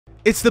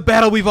It's the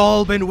battle we've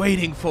all been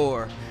waiting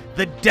for.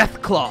 The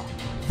Deathclaw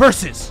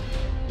versus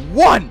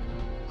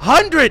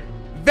 100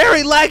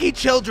 very laggy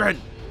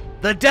children.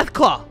 The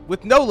Deathclaw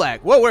with no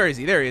lag. Whoa, where is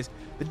he? There he is.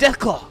 The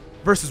Deathclaw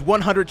versus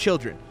 100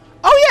 children.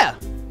 Oh yeah,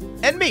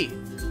 and me.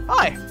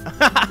 Hi.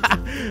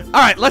 All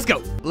right, let's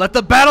go. Let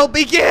the battle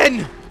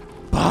begin.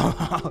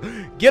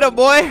 Get him,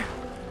 boy.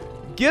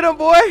 Get him,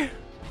 boy.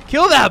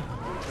 Kill them.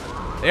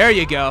 There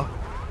you go.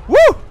 Woo.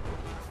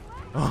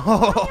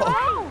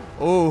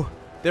 Oh,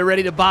 they're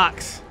ready to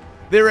box.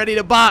 They're ready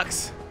to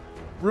box.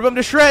 Rip them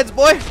to shreds,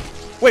 boy.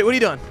 Wait, what are you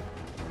doing?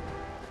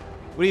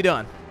 What are you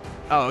doing?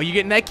 Oh, you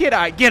getting that kid?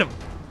 All right, get him.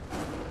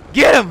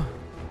 Get him.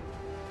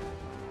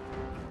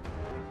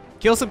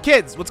 Kill some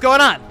kids. What's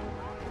going on?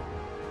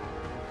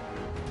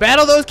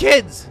 Battle those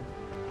kids.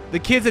 The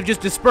kids have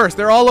just dispersed.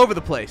 They're all over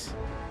the place.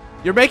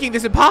 You're making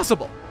this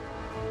impossible.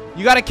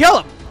 You gotta kill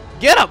them.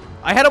 Get them.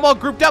 I had them all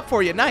grouped up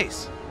for you.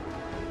 Nice.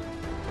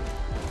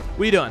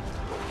 What are you doing?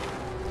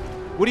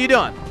 What are you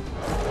doing?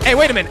 Hey,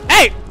 wait a minute.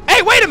 Hey,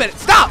 wait a minute.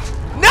 Stop.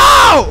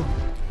 No.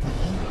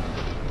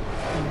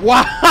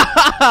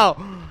 Wow.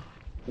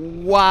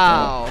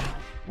 Wow.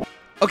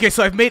 Okay,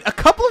 so I've made a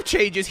couple of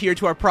changes here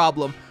to our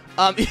problem.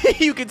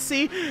 You can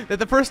see that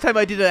the first time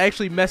I did it, I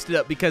actually messed it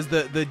up because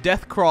the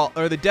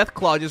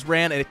Deathclaw just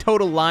ran a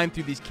total line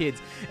through these kids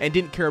and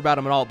didn't care about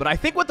them at all. But I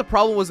think what the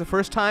problem was the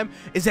first time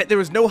is that there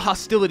was no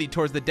hostility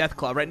towards the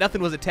Deathclaw, right?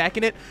 Nothing was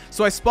attacking it.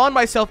 So I spawned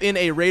myself in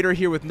a raider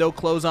here with no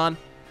clothes on,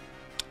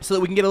 so that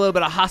we can get a little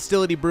bit of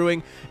hostility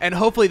brewing, and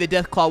hopefully the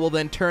Deathclaw will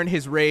then turn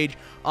his rage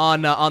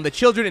on the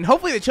children, and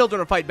hopefully the children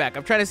will fight back.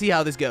 I'm trying to see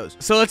how this goes.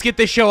 So let's get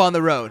this show on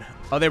the road.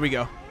 Oh, there we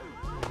go.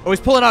 Oh,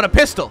 he's pulling out a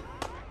pistol.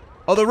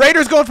 Oh, the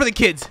raider's going for the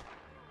kids.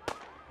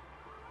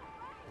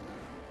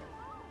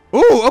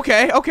 Ooh,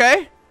 okay,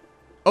 okay.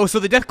 Oh, so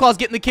the Deathclaw's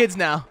getting the kids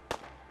now.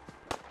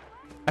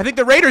 I think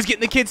the raider's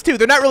getting the kids too.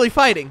 They're not really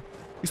fighting.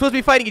 You're supposed to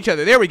be fighting each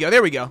other. There we go,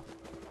 there we go.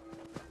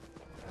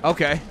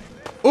 Okay.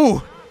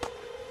 Ooh.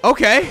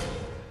 Okay.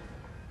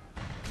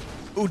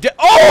 Ooh,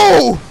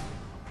 oh!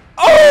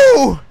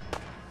 Oh!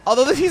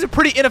 Although he's a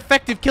pretty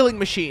ineffective killing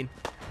machine.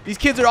 These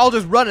kids are all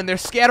just running. They're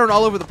scattering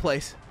all over the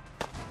place.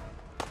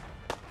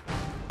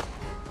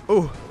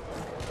 Ooh.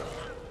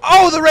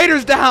 Oh, the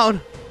raider's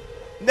down.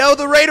 No,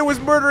 the raider was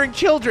murdering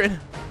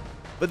children.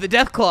 But the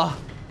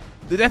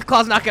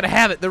Deathclaw's not going to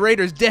have it. The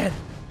raider's dead.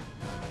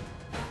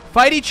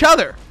 Fight each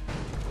other.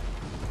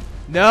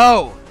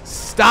 No.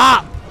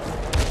 Stop.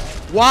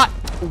 What?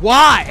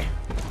 Why?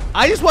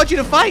 I just want you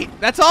to fight.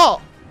 That's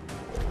all.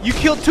 You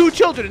killed 2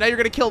 children, and now you're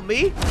going to kill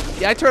me?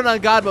 Yeah, I turned on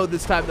God mode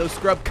this time, though,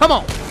 scrub. Come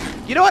on.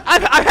 You know what?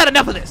 I've had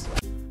enough of this.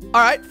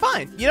 All right,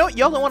 fine. You know what?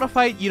 Y'all don't want to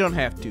fight? You don't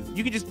have to.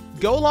 You can just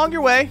go along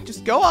your way.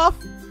 Just go off.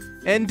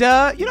 And,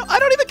 you know, I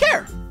don't even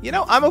care. You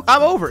know, I'm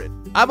over it.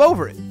 I'm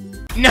over it.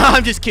 No,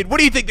 I'm just kidding. What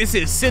do you think this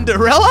is,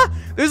 Cinderella?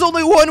 There's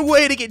only one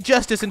way to get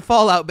justice in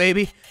Fallout,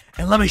 baby.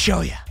 And let me show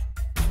you.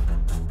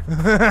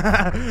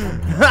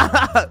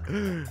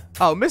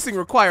 Oh, missing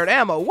required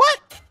ammo. What?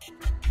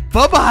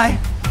 Bye-bye.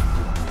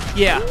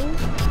 Yeah.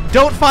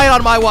 Don't fight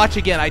on my watch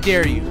again. I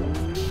dare you.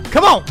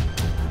 Come on.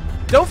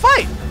 Don't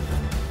fight.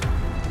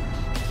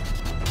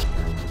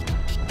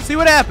 See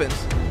what happens.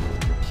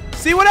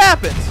 See what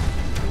happens.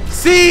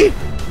 See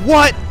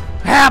what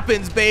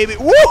happens, baby.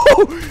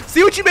 Woo!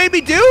 See what you made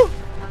me do?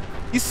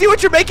 You see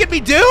what you're making me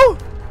do?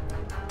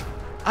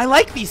 I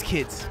like these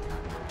kids.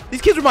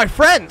 These kids are my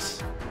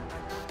friends.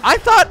 I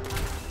thought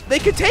they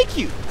could take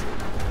you.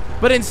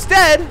 But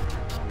instead,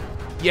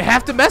 you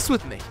have to mess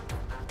with me.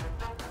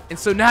 And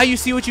so now you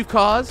see what you've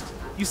caused?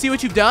 You see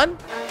what you've done?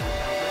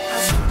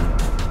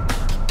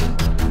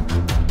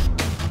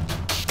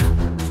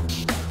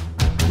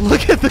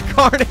 Look at the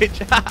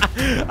carnage.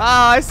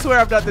 I swear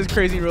I'm not this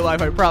crazy in real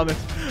life, I promise.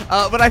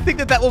 But I think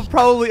that will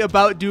probably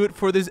about do it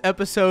for this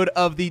episode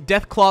of the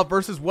Deathclaw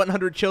versus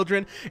 100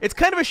 children. It's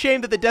kind of a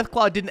shame that the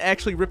Deathclaw didn't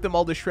actually rip them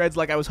all to shreds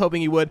like I was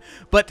hoping he would,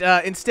 but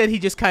instead he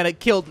just kind of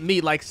killed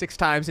me like 6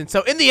 times, and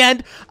so in the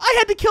end, I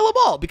had to kill them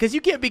all, because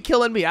you can't be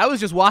killing me. I was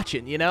just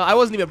watching, you know? I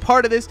wasn't even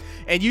part of this,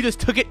 and you just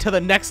took it to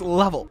the next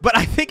level. But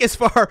I think as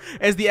far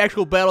as the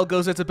actual battle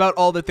goes, that's about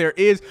all that there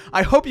is.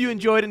 I hope you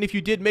enjoyed, and if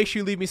you did, make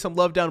sure you leave me some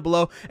love down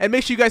below, and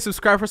make sure you guys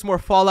subscribe for some more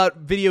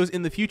Fallout videos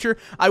in the future.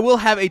 I will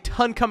have a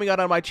ton coming out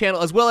on my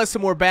channel, as well as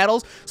some more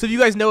battles. So if you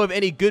guys know of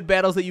any good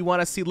battles that you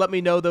want to see, let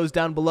me know those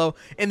down below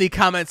in the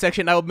comment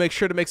section. I will make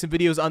sure to make some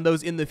videos on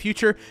those in the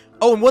future.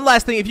 Oh, and one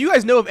last thing, if you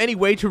guys know of any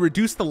way to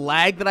reduce the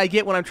lag that I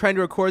get when I'm trying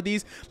to record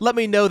these, let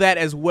me know that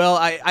as well.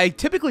 I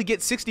typically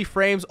get 60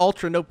 frames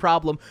ultra, no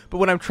problem, but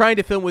when I'm trying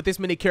to film with this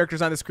many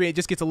characters on the screen, it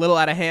just gets a little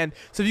out of hand.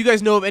 So if you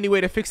guys know of any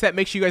way to fix that,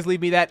 make sure you guys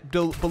leave me that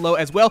below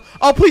as well.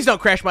 Oh, please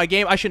don't crash my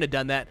game. I shouldn't have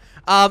done that.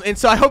 And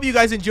so I hope you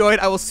guys enjoyed.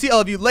 I will see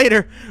all of you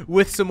later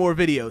with some more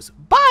videos.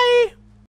 Bye!